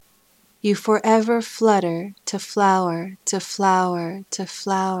You forever flutter to flower, to flower, to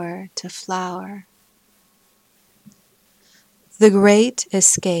flower, to flower. The Great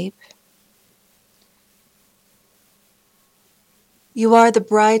Escape. You are the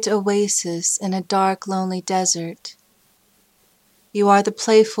bright oasis in a dark, lonely desert. You are the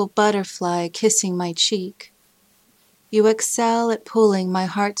playful butterfly kissing my cheek. You excel at pulling my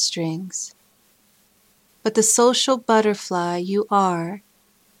heartstrings. But the social butterfly you are,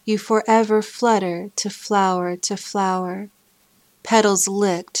 you forever flutter to flower, petals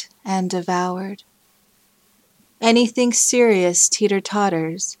licked and devoured. Anything serious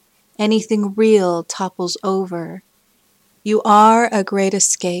teeter-totters, anything real topples over. You are a great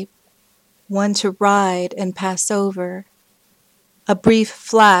escape, one to ride and pass over, a brief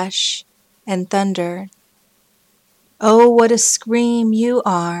flash and thunder. Oh, what a scream you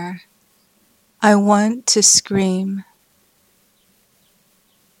are! I want to scream.